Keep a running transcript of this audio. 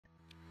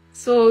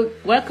So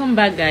welcome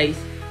back, guys.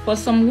 For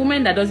some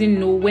women that doesn't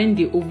know when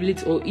they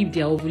ovulate or if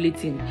they are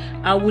ovulating,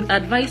 I would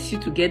advise you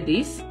to get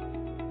this.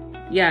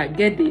 Yeah,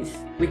 get this.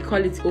 We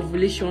call it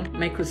ovulation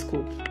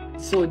microscope.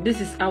 So this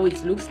is how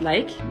it looks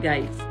like,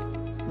 guys.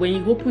 When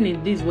you open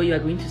it, this is what you are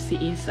going to see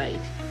inside.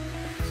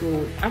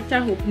 So after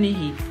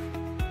opening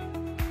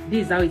it,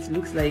 this is how it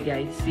looks like,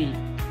 guys. See,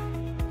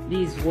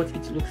 this is what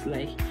it looks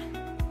like.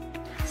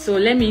 So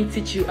let me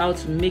teach you how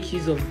to make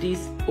use of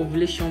this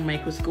ovulation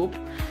microscope.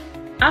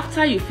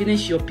 After you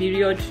finish your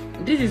period,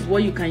 this is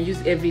what you can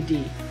use every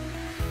day.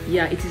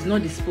 Yeah, it is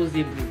not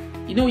disposable.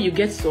 You know, you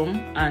get some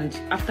and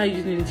after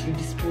using it you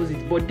dispose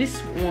it, but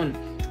this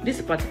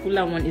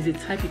particular one is a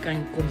type you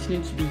can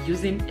continue to be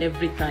using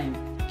every time.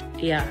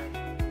 Yeah,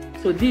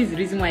 so this is the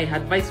reason why I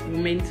advise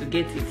women to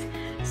get it.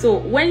 So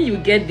when you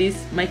get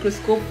this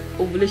microscope,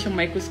 ovulation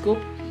microscope,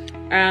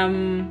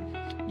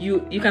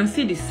 you can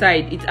see the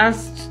side. It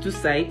has two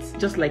sides,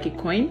 just like a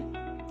coin,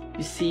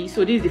 you see.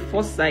 So this is the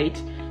first side.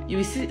 You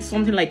will see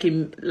something like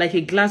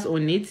a glass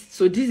on it.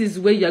 So this is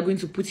where you are going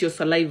to put your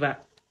saliva.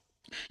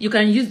 You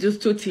can use those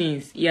two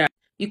things. Yeah,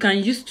 you can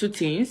use two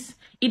things.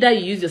 Either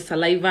you use your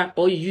saliva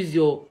or you use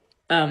your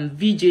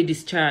VJ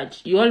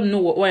discharge. You all know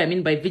what I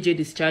mean by VJ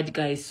discharge,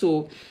 guys.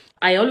 So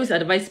I always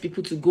advise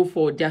people to go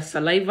for their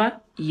saliva.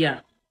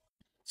 Yeah.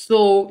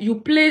 So you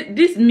place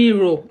this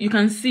mirror. You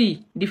can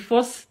see the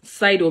first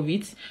side of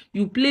it.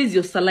 You place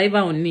your saliva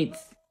on it.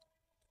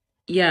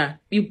 Yeah,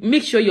 you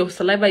make sure your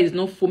saliva is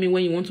not foaming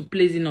when you want to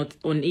place it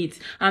on it,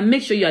 and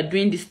make sure you are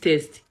doing this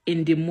test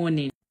in the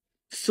morning.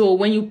 So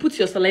when you put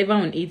your saliva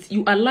on it,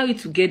 you allow it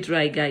to get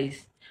dry,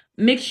 guys.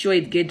 Make sure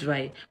it get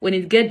dry. When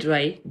it get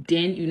dry,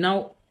 then you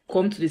now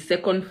come to the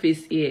second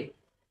phase here.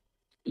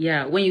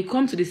 Yeah, when you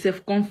come to the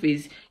second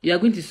phase, you are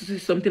going to see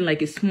something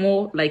like a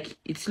small, like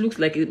it looks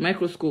like a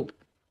microscope.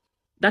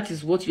 That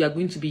is what you are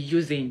going to be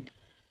using.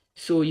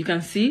 So you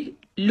can see,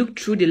 look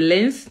through the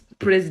lens,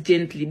 press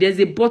gently. There's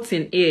a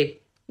button here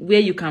where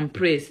you can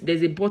press.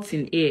 There's a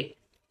button here.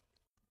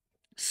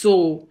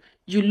 So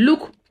you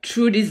look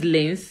through this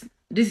lens.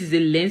 This is a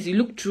lens. You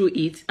look through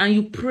it and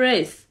you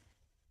press.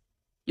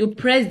 You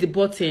press the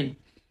button.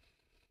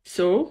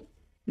 So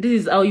this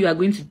is how you are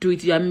going to do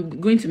it. You are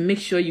going to make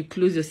sure you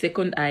close your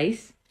second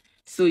eyes.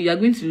 So you are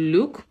going to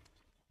look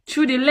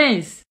through the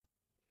lens.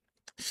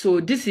 So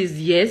this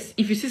is yes.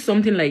 If you see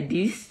something like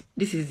this,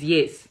 this is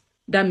yes.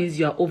 That means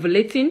you are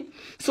ovulating.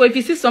 So if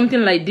you see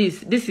something like this,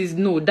 this is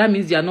no. That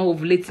means you are not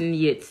ovulating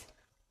yet.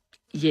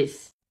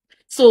 Yes.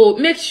 So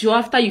make sure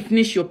after you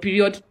finish your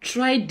period,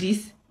 try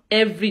this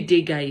every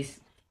day, guys.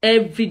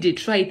 Every day.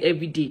 Try it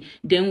every day.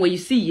 Then when you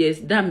see yes,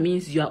 that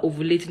means you are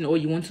ovulating or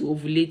you want to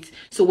ovulate.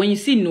 So when you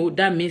see no,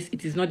 that means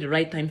it is not the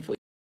right time for you.